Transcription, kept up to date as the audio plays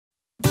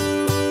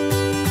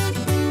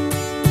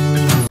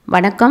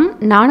வணக்கம்.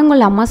 நான்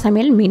உங்கள்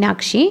அம்மாசமையல்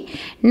மீனாட்சி.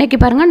 இன்றைக்கி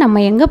பாருங்கள்,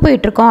 நம்ம எங்கே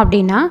போயிட்டுருக்கோம்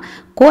அப்படின்னா,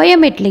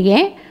 கோயம்பேட்லேயே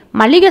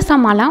மளிகை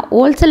சாமான்லாம்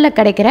ஹோல்சேலில்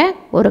கிடைக்கிற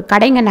ஒரு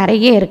கடைங்க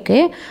நிறைய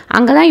இருக்குது.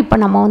 அங்கே தான் இப்போ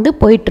நம்ம வந்து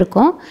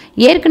போயிட்டுருக்கோம்.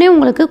 ஏற்கனவே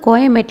உங்களுக்கு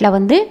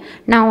கோயம்பேட்டில்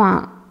நான்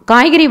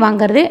காய்கறி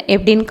வாங்கிறது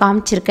எப்படின்னு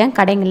காமிச்சிருக்கேன்.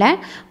 கடைங்களை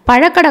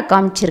பழக்கடை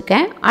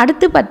காமிச்சிருக்கேன்.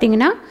 அடுத்து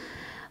பார்த்திங்கன்னா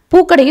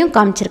பூக்கடையும்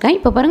காமிச்சிருக்கேன்.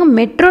 இப்போ பாருங்கள்,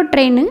 மெட்ரோ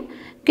ட்ரெயின்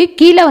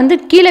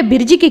கீழே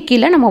பிரிட்ஜுக்கு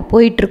கீழே நம்ம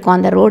போயிட்டுருக்கோம்.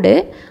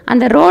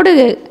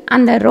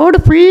 அந்த ரோடு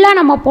ஃபுல்லாக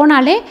நம்ம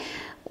போனாலே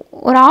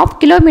ஒரு 1/2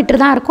 கிலோமீட்டர்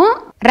தான் இருக்கும்.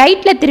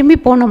 ரைட்டில் திரும்பி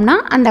போனோம்னா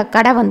அந்த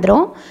கடை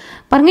வந்துடும்.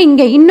 பாருங்கள்,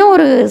 இங்கே இன்னும்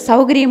ஒரு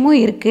சௌகரியமும்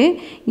இருக்குது.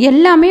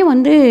 எல்லாமே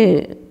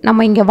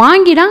நம்ம இங்கே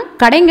வாங்கி தான்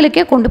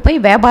கடைங்களுக்கே கொண்டு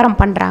போய் வியாபாரம்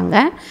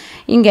பண்ணுறாங்க.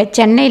 இங்கே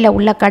சென்னையில்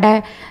உள்ள கடை,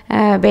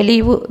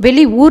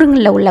 வெளி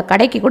ஊருங்களில் உள்ள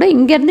கடைக்கு கூட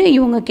இங்கேருந்து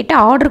இவங்கக்கிட்ட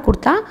ஆர்டர்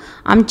கொடுத்தா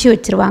அமுச்சு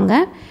வச்சுருவாங்க.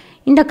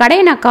 இந்த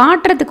கடையை நான்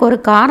காட்டுறதுக்கு ஒரு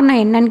காரணம்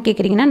என்னன்னு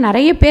கேட்குறீங்கன்னா,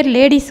 நிறைய பேர்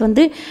லேடிஸ்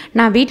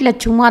நான் வீட்டில்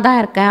சும்மா தான்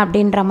இருக்கேன்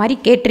அப்படின்ற மாதிரி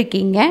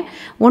கேட்டிருக்கீங்க.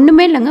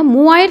 ஒன்றுமே இல்லைங்க,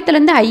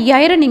 3000லேருந்து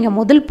 5000 நீங்கள்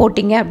முதல்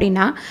போட்டிங்க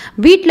அப்படின்னா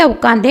வீட்டில்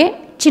உட்காந்தே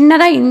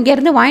சின்னதாக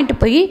இங்கேருந்து வாங்கிட்டு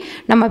போய்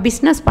நம்ம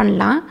பிஸ்னஸ்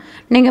பண்ணலாம்.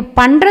 நீங்கள்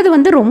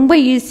பண்ணுறது ரொம்ப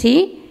ஈஸி.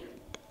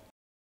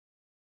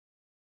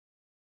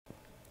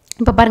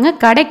 இப்போ பாருங்கள்,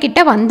 கடைக்கிட்ட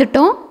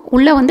வந்துட்டோம்.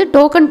 உள்ளே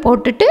டோக்கன்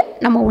போட்டுட்டு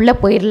நம்ம உள்ளே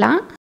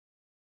போயிடலாம்.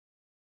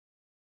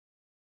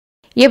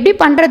 எப்படி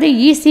பண்ணுறது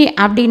ஈஸி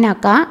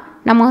அப்படின்னாக்கா,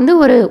 நம்ம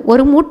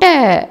ஒரு மூட்டை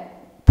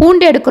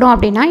பூண்டு எடுக்கிறோம்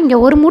அப்படின்னா, இங்கே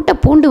ஒரு மூட்டை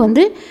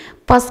பூண்டு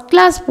ஃபஸ்ட்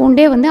கிளாஸ்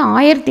பூண்டே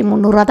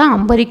 1300 தான்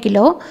 50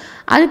 கிலோ.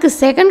 அதுக்கு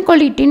செகண்ட்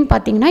குவாலிட்டின்னு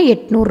பார்த்திங்கன்னா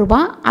 800 ரூபா.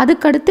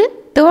 அதுக்கடுத்து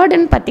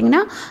தேர்டுன்னு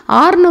பார்த்திங்கன்னா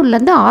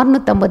 600லேருந்து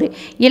 650.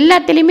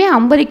 எல்லாத்துலேயுமே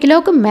 50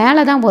 கிலோவுக்கு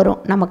மேலே தான்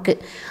வரும் நமக்கு.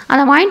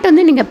 அதை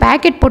வாங்கிட்டு நீங்கள்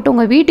பேக்கெட் போட்டு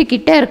உங்கள்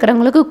வீட்டுக்கிட்டே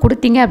இருக்கிறவங்களுக்கு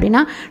கொடுத்தீங்க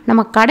அப்படின்னா,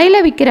 நம்ம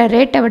கடையில் விற்கிற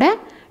ரேட்டை விட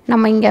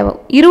நம்ம இங்கே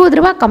 20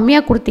 ரூபா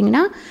கம்மியாக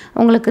கொடுத்திங்கன்னா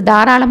உங்களுக்கு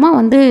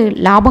தாராளமாக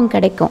லாபம்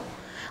கிடைக்கும்.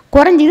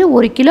 குறைஞ்சது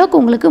ஒரு கிலோவுக்கு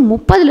உங்களுக்கு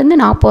 30லேருந்து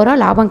 40 ரூபா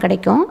லாபம்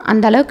கிடைக்கும்.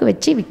 அந்த அளவுக்கு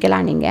வச்சு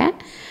விற்கலாம்.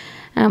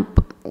 நீங்கள்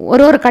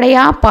ஒரு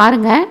கடையாக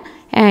பாருங்கள்,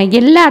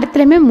 எல்லா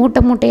இடத்துலையுமே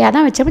மூட்டையாக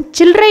தான் வச்சோம்.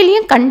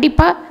 சில்லறையிலையும்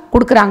கண்டிப்பாக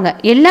கொடுக்குறாங்க.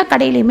 எல்லா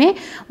கடையிலையுமே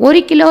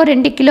 1 கிலோ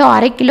 2 கிலோ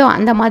அரை கிலோ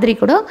அந்த மாதிரி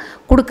கூட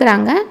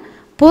கொடுக்குறாங்க.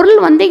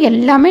 பொருள்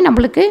எல்லாமே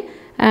நம்மளுக்கு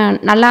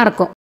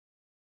நல்லாயிருக்கும்.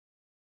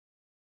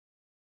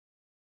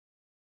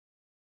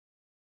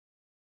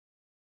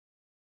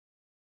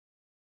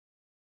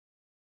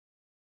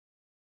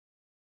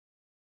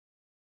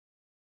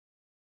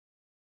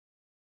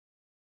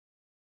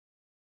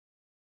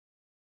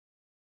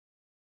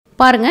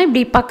 பாருங்கள்,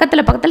 இப்படி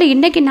பக்கத்தில்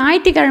இன்றைக்கி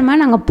ஞாயிற்றுக்கிழமை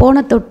நாங்கள்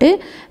போன தொட்டு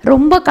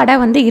ரொம்ப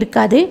கடை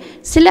இருக்காது.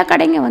 சில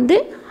கடைங்க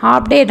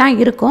ஹாஃப் டே தான்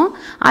இருக்கும்.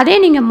 அதே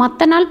நீங்கள்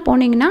மற்ற நாள்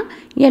போனீங்கன்னா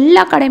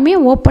எல்லா கடையுமே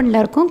ஓப்பனில்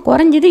இருக்கும்.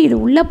 குறைஞ்சது இது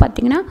உள்ளே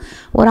பார்த்திங்கன்னா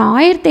ஒரு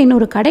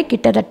 1500 கடை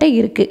கிட்டத்தட்ட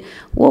இருக்குது.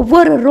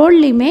 ஒவ்வொரு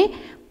ரோட்லேயுமே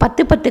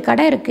 10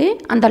 கடை இருக்குது.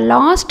 அந்த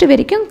லாஸ்ட்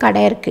வரைக்கும்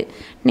கடை இருக்குது.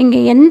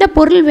 நீங்கள் எந்த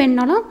பொருள்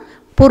வேணுனாலும்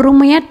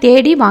பொறுமையாக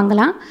தேடி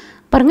வாங்கலாம்.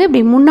 பாருங்கள்,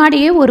 இப்படி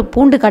முன்னாடியே ஒரு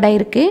பூண்டு கடை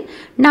இருக்குது.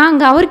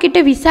 நாங்கள் அவர்கிட்ட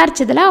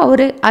விசாரித்ததில்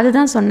அவர்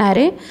அதுதான்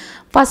சொன்னார்.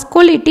 ஃபஸ்ட்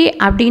குவாலிட்டி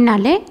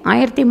அப்படின்னாலே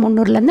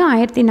 1300லேருந்து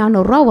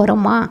 1400 ரூபா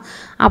வருமா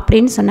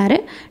அப்படின்னு சொன்னார்.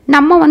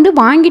 நம்ம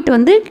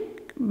வாங்கிட்டு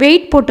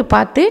வெயிட் போட்டு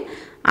பார்த்து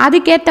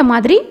அதுக்கேற்ற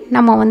மாதிரி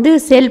நம்ம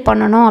சேல்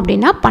பண்ணணும்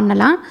அப்படின்னா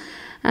பண்ணலாம்.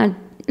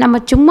 நம்ம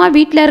சும்மா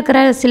வீட்டில் இருக்கிற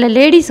சில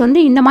லேடிஸ்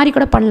இந்த மாதிரி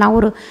கூட பண்ணலாம்.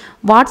 ஒரு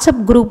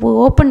வாட்ஸ்அப் குரூப்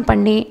ஓப்பன்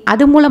பண்ணி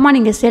அது மூலமாக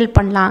நீங்கள் சேல்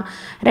பண்ணலாம்.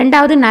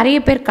 ரெண்டாவது, நிறைய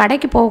பேர்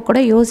கடைக்கு போக கூட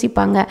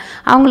யோசிப்பாங்க.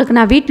 அவங்களுக்கு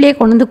நான் வீட்டிலே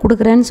கொண்டு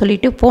கொடுக்குறேன்னு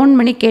சொல்லிவிட்டு ஃபோன்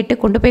பண்ணி கேட்டு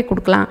கொண்டு போய்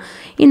கொடுக்கலாம்.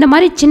 இந்த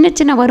மாதிரி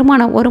சின்ன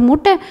வருமானம். ஒரு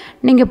மூட்டை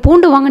நீங்கள்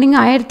பூண்டு வாங்கினீங்க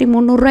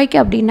 1300 ரூபாய்க்கு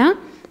அப்படின்னா,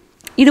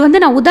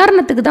 இது நான்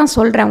உதாரணத்துக்கு தான்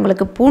சொல்கிறேன்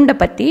உங்களுக்கு. பூண்டை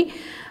பற்றி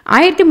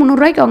 1300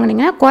 ரூபாய்க்கு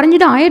வாங்கினீங்கன்னா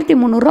குறைஞ்சது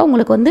 1300 ரூபா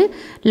உங்களுக்கு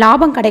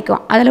லாபம்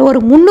கிடைக்கும். அதில் ஒரு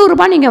 300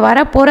 ரூபா நீங்கள் வர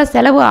போகிற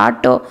செலவு,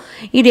 ஆட்டோ,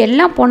 இது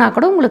எல்லாம் போனால்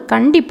கூட உங்களுக்கு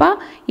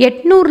கண்டிப்பாக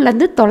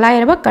 800லேருந்து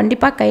 900 ரூபா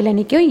கண்டிப்பாக கையில்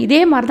நிற்கும்.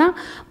 இதே மாதிரி தான்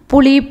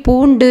புளி,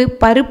 பூண்டு,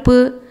 பருப்பு,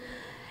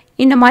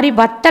 இந்த மாதிரி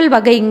வத்தல்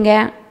வகைங்க.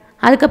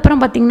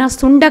 அதுக்கப்புறம் பார்த்திங்கன்னா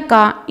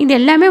சுண்டக்காய், இது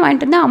எல்லாமே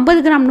வாங்கிட்டு வந்தால்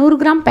 50 கிராம்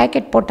 100 கிராம்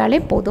பேக்கெட்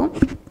போட்டாலே போதும்.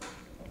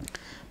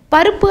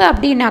 பருப்பு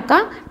அப்படின்னாக்கா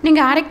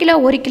நீங்கள் அரை கிலோ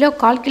 1 கிலோ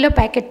 1/4 கிலோ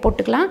பேக்கெட்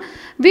போட்டுக்கலாம்.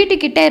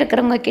 வீட்டுக்கிட்டே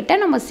இருக்கிறவங்க கிட்ட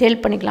நம்ம சேல்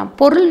பண்ணிக்கலாம்.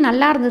 பொருள்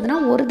நல்லா இருந்ததுன்னா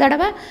ஒரு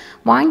தடவை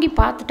வாங்கி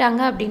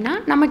பார்த்துட்டாங்க அப்படின்னா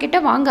நம்மக்கிட்ட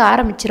வாங்க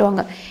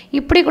ஆரம்பிச்சிருவாங்க.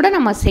 இப்படி கூட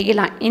நம்ம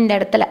செய்யலாம். இந்த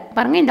இடத்துல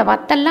பாருங்கள், இந்த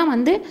வத்தல்லாம்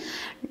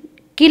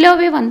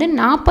கிலோவே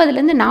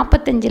 40லேருந்து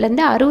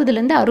 45லேருந்து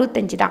 60லேருந்து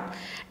 65 தான்.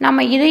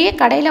 நம்ம இதையே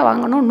கடையில்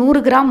வாங்கணும்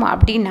 100 கிராம்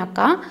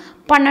அப்படின்னாக்கா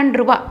 12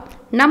 ரூபா.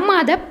 நம்ம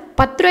அதை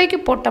 10 ரூபாய்க்கு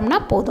போட்டோம்னா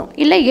போதும்.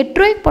 இல்லை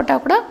 8 ரூபாய்க்கு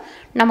போட்டால் கூட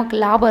நமக்கு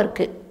லாபம்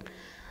இருக்குது.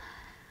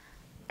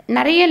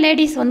 நிறைய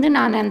லேடிஸ்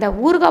நான் அந்த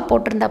ஊறுகாய்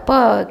போட்டிருந்தப்போ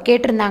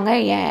கேட்டிருந்தாங்க,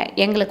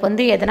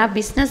 எங்களுக்கு எதனா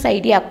பிஸ்னஸ்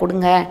ஐடியா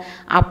கொடுங்க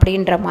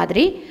அப்படின்ற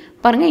மாதிரி.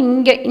 பாருங்கள்,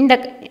 இங்கே இந்த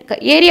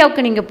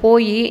ஏரியாவுக்கு நீங்கள்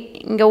போய்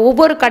இங்கே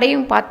ஒவ்வொரு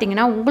கடையும்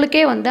பார்த்தீங்கன்னா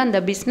உங்களுக்கே அந்த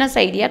பிஸ்னஸ்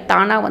ஐடியா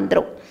தானாக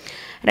வந்துடும்.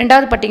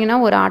 ரெண்டாவது பார்த்தீங்கன்னா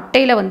ஒரு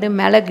அட்டையில் வந்து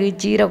மிளகு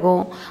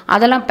ஜீரகம்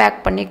அதெல்லாம்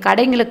பேக் பண்ணி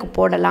கடைங்களுக்கு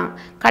போடலாம்.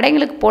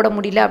 கடைங்களுக்கு போட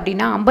முடியல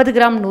அப்படின்னா 50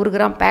 கிராம் 100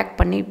 கிராம் பேக்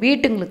பண்ணி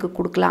வீட்டுங்களுக்கு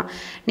கொடுக்கலாம்.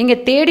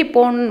 நீங்கள் தேடி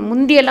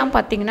முந்தியெல்லாம்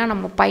பார்த்தீங்கன்னா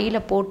நம்ம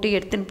பையில் போட்டு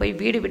எடுத்துன்னு போய்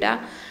வீடு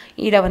வீடாக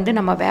இதை வந்து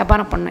நம்ம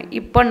வியாபாரம் பண்ணோம்.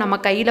 இப்போ நம்ம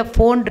கையில்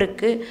ஃபோன்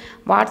இருக்குது,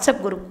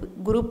 வாட்ஸ்அப்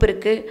குரூப்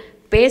இருக்குது,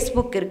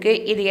 ஃபேஸ்புக்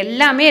இருக்குது, இது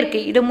எல்லாமே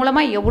இருக்குது. இது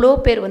மூலமாக எவ்வளோ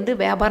பேர் வந்து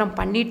வியாபாரம்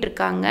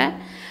பண்ணிகிட்ருக்காங்க.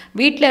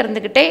 வீட்டில்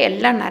இருந்துக்கிட்டே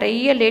எல்லாம்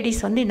நிறைய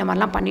லேடிஸ் வந்து இந்த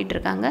மாதிரிலாம்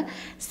பண்ணிகிட்ருக்காங்க.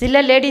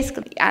 சில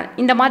லேடிஸ்க்கு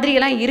இந்த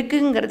மாதிரியெல்லாம்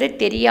இருக்குங்கிறதே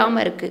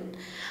தெரியாமல் இருக்குது.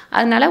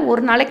 அதனால்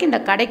ஒரு நாளைக்கு இந்த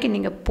கடைக்கு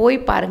நீங்கள் போய்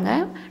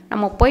பாருங்கள்.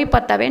 நம்ம போய்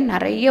பார்த்தாவே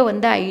நிறைய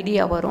வந்து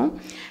ஐடியா வரும்.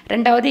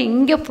 ரெண்டாவது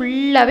இங்கே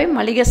ஃபுல்லாகவே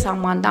மளிகை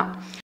சாமான் தான்.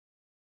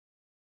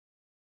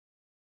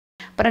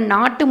 அப்புறம்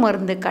நாட்டு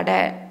மருந்து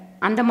கடை,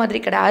 அந்த மாதிரி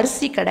கடை,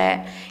 அரிசி கடை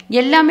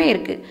எல்லாமே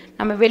இருக்குது.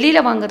 நம்ம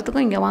வெளியில்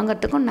வாங்குறதுக்கும் இங்கே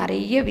வாங்குறதுக்கும்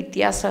நிறைய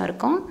வித்தியாசம்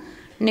இருக்கும்.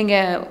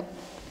 நீங்கள்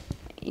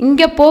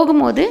இங்கே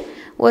போகும்போது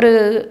ஒரு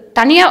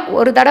தனியாக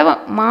ஒரு தடவை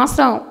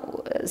மாதம்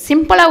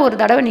சிம்பிளாக ஒரு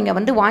தடவை நீங்கள்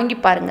வந்து வாங்கி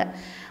பாருங்கள்.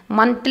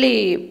 மந்த்லி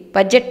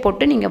பட்ஜெட்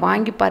போட்டு நீங்கள்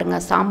வாங்கி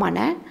பாருங்கள்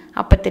சாமானை,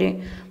 அப்போ தெரியும்.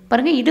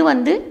 பாருங்கள், இது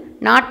வந்து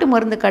நாட்டு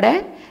மருந்து கடை.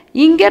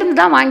 இங்கேருந்து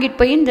தான் வாங்கிட்டு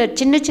போய் இந்த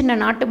சின்ன சின்ன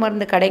நாட்டு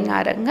மருந்து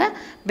கடைங்காரங்க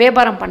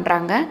வியாபாரம்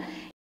பண்ணுறாங்க.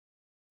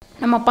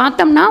 நம்ம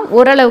பார்த்தோம்னா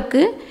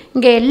ஓரளவுக்கு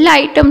இங்கே எல்லா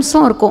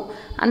ஐட்டம்ஸும் இருக்கும்.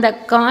 அந்த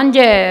காஞ்ச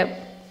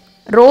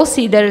ரோஸ்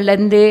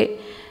இதழ்லேருந்து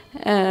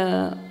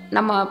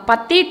நம்ம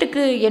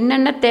பத்தியத்துக்கு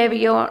என்னென்ன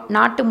தேவையோ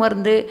நாட்டு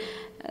மருந்து,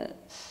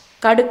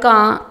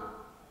 கடுக்கான்,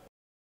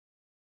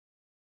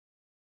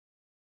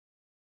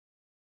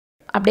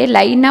 அப்படியே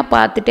லைனாக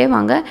பார்த்துட்டே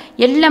வாங்க.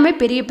 எல்லாமே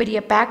பெரிய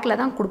பெரிய பேக்கில்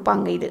தான்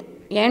கொடுப்பாங்க. இது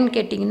ஏன்னு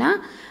கேட்டிங்கன்னா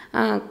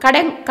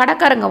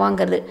கடைக்காரங்க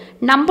வாங்குறது.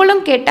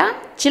 நம்மளும் கேட்டால்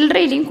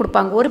சில்லறையிலையும்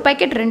கொடுப்பாங்க. ஒரு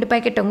பேக்கெட் 2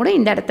 பேக்கெட்டும் கூட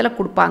இந்த இடத்துல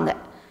கொடுப்பாங்க.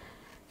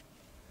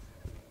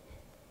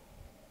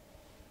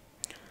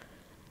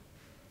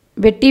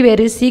 வெட்டி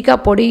வேறு, சீக்கா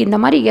பொடி, இந்த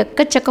மாதிரி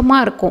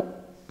எக்கச்சக்கமாக இருக்கும்.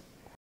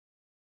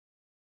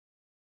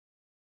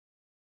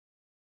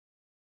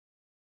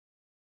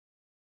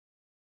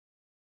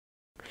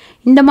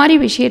 இந்த மாதிரி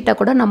விஷயத்தை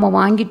கூட நம்ம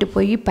வாங்கிட்டு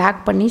போய்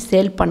பேக் பண்ணி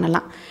சேல்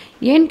பண்ணலாம்.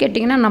 ஏன்னு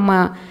கேட்டிங்கன்னா நம்ம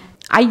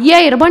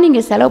 5000 ரூபாய்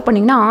நீங்கள் செலவு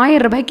பண்ணிங்கன்னா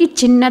 1000 ரூபாய்க்கு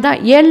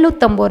சின்னதாக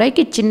 750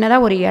 ரூபாய்க்கு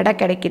சின்னதாக ஒரு எடை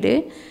கிடைக்கிது.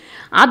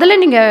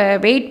 அதில் நீங்கள்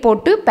வெயிட்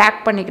போட்டு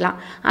பேக் பண்ணிக்கலாம்.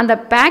 அந்த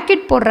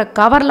பேக்கெட் போடுற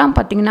கவர்லாம்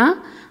பார்த்திங்கன்னா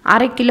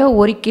அரை கிலோ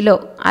 1 கிலோ,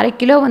 அரை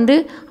கிலோ வந்து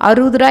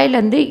 60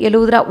 ரூபாயிலேருந்து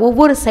 70 ரூபா,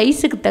 ஒவ்வொரு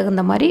சைஸுக்கு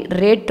தகுந்த மாதிரி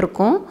ரேட்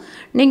இருக்கும்.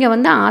 நீங்கள்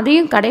வந்து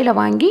அதையும் கடையில்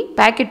வாங்கி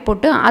பேக்கெட்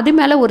போட்டு அது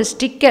மேலே ஒரு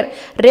ஸ்டிக்கர்,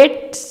 ரேட்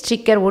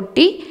ஸ்டிக்கர்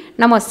ஒட்டி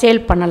நம்ம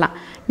சேல் பண்ணலாம்.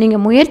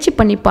 நீங்கள் முயற்சி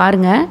பண்ணி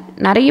பாருங்கள்.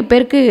 நிறைய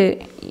பேருக்கு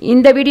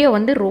இந்த வீடியோ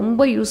வந்து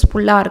ரொம்ப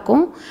யூஸ்ஃபுல்லாக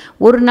இருக்கும்.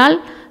 ஒரு நாள்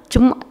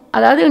சும்மா,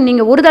 அதாவது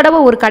நீங்கள் ஒரு தடவை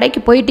ஒரு கடைக்கு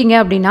போயிட்டீங்க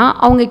அப்படின்னா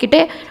அவங்கக்கிட்ட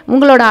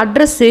உங்களோட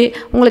அட்ரஸ்ஸு,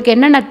 உங்களுக்கு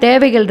என்னென்ன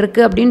தேவைகள்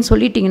இருக்குது அப்படின்னு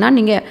சொல்லிட்டிங்கன்னா,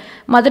 நீங்கள்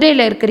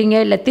மதுரையில் இருக்கிறீங்க,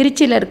 இல்லை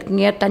திருச்சியில்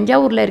இருக்கீங்க,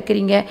 தஞ்சாவூரில்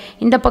இருக்கிறீங்க,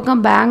 இந்த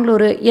பக்கம்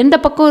பெங்களூரு, எந்த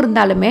பக்கம்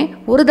இருந்தாலுமே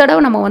ஒரு தடவை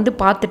நம்ம வந்து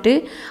பார்த்துட்டு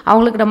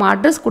அவங்களுக்கு நம்ம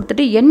அட்ரஸ்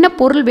கொடுத்துட்டு என்ன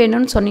பொருள்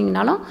வேணும்னு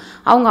சொன்னீங்கனாலும்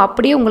அவங்க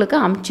அப்படியே உங்களுக்கு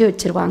அமுச்சு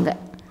வச்சுருவாங்க.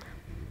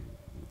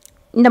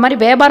 இந்த மாதிரி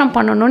வியாபாரம்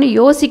பண்ணணும்னு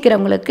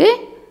யோசிக்கிறவங்களுக்கு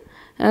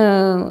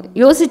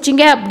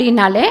யோசிச்சிங்க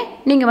அப்படின்னாலே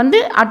நீங்கள் வந்து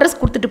அட்ரஸ்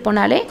கொடுத்துட்டு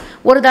போனாலே,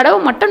 ஒரு தடவை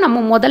மட்டும்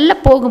நம்ம முதல்ல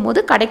போகும்போது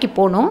கடைக்கு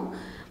போகணும்,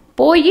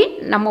 போய்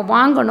நம்ம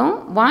வாங்கணும்.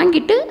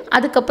 வாங்கிட்டு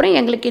அதுக்கப்புறம்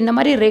எங்களுக்கு இந்த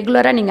மாதிரி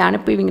ரெகுலராக நீங்கள்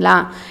அனுப்புவீங்களா,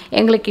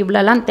 எங்களுக்கு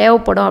இவ்வளோலாம்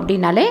தேவைப்படும்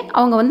அப்படின்னாலே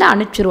அவங்க வந்து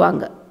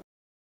அனுப்பிச்சிருவாங்க.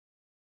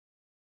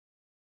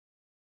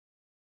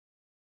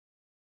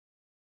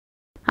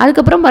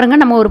 அதுக்கப்புறம்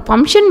பாருங்கள், நம்ம ஒரு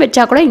ஃபங்க்ஷன்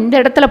வச்சா கூட இந்த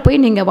இடத்துல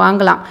போய் நீங்கள்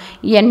வாங்கலாம்.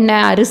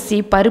 எண்ணெய், அரிசி,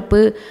 பருப்பு,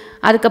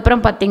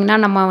 அதுக்கப்புறம் பார்த்திங்கன்னா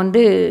நம்ம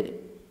வந்து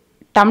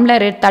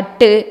டம்ளரு,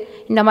 தட்டு,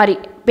 இந்த மாதிரி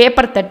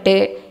பேப்பர் தட்டு,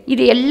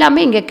 இது எல்லாமே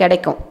இங்கே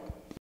கிடைக்கும்.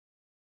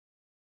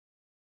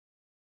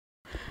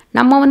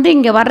 நம்ம வந்து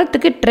இங்கே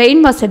வர்றதுக்கு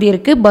ட்ரெயின் வசதி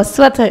இருக்குது, பஸ்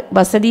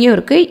வசதியும்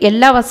இருக்குது,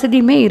 எல்லா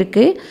வசதியுமே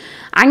இருக்குது.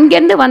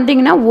 அங்கேருந்து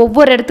வந்தீங்கன்னா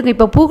ஒவ்வொரு இடத்துக்கும்,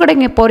 இப்போ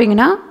பூக்கடைங்க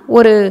போகிறீங்கன்னா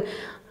ஒரு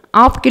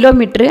 1/2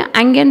 கிலோமீட்ரு,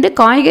 அங்கேருந்து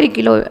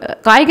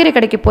காய்கறி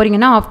கடைக்கு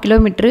போகிறீங்கன்னா 1/2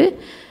 கிலோமீட்ரு.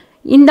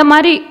 இந்த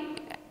மாதிரி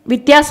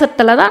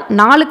வித்தியாசத்தில் தான்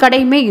 4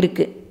 கடையுமே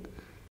இருக்குது.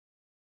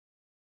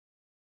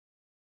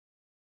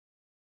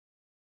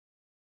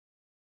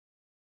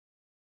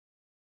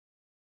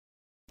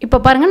 இப்போ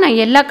பாருங்கள்,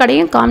 நான் எல்லா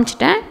கடையும்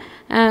காமிச்சிட்டேன்.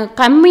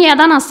 கம்மியாக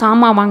தான் நான்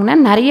சாமான்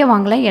வாங்கினேன், நிறைய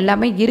வாங்கலை,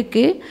 எல்லாமே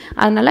இருக்குது.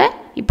 அதனால்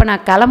இப்போ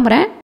நான்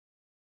கிளம்புறேன்.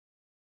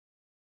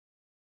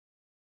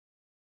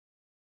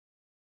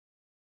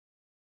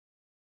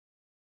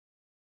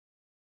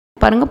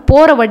 பாருங்கள்,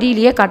 போகிற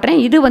வழியிலேயே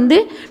காட்டுறேன். இது வந்து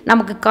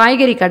நமக்கு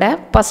காய்கறி கடை,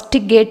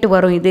 ஃபஸ்ட்டு கேட்டு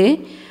வரும் இது.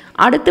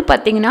 அடுத்து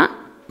பார்த்திங்கன்னா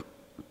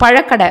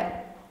பழக்கடை.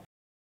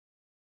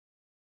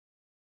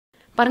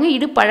 பாருங்கள்,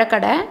 இது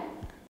பழக்கடை.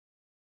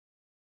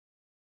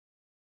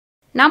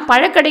 நான்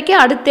பழக்கடைக்கு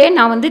அடுத்தே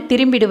நான் வந்து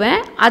திரும்பிடுவேன்.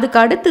 அதுக்கு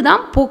அடுத்து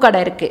தான் பூக்கடை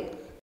இருக்குது.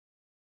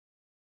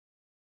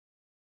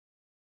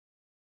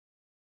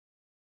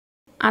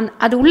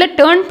 அது உள்ளே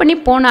டேர்ன் பண்ணி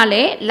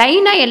போனாலே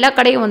லைனாக எல்லா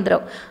கடையும்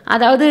வந்துடும்.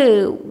 அதாவது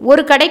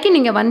ஒரு கடைக்கு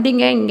நீங்கள்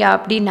வந்தீங்க இங்கே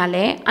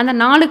அப்படின்னாலே அந்த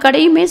 4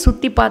 கடையுமே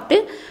சுற்றி பார்த்து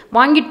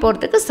வாங்கிட்டு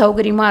போகிறதுக்கு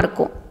சௌகரியமாக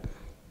இருக்கும்.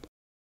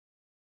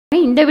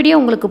 இந்த வீடியோ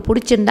உங்களுக்கு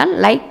பிடிச்சிருந்தால்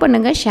லைக்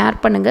பண்ணுங்கள், ஷேர்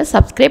பண்ணுங்கள்,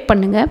 சப்ஸ்கிரைப்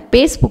பண்ணுங்கள்,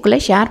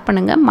 ஃபேஸ்புக்கில் ஷேர்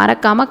பண்ணுங்கள்,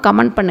 மறக்காமல்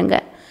கமெண்ட்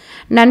பண்ணுங்கள்.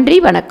 நன்றி,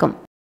 வணக்கம்.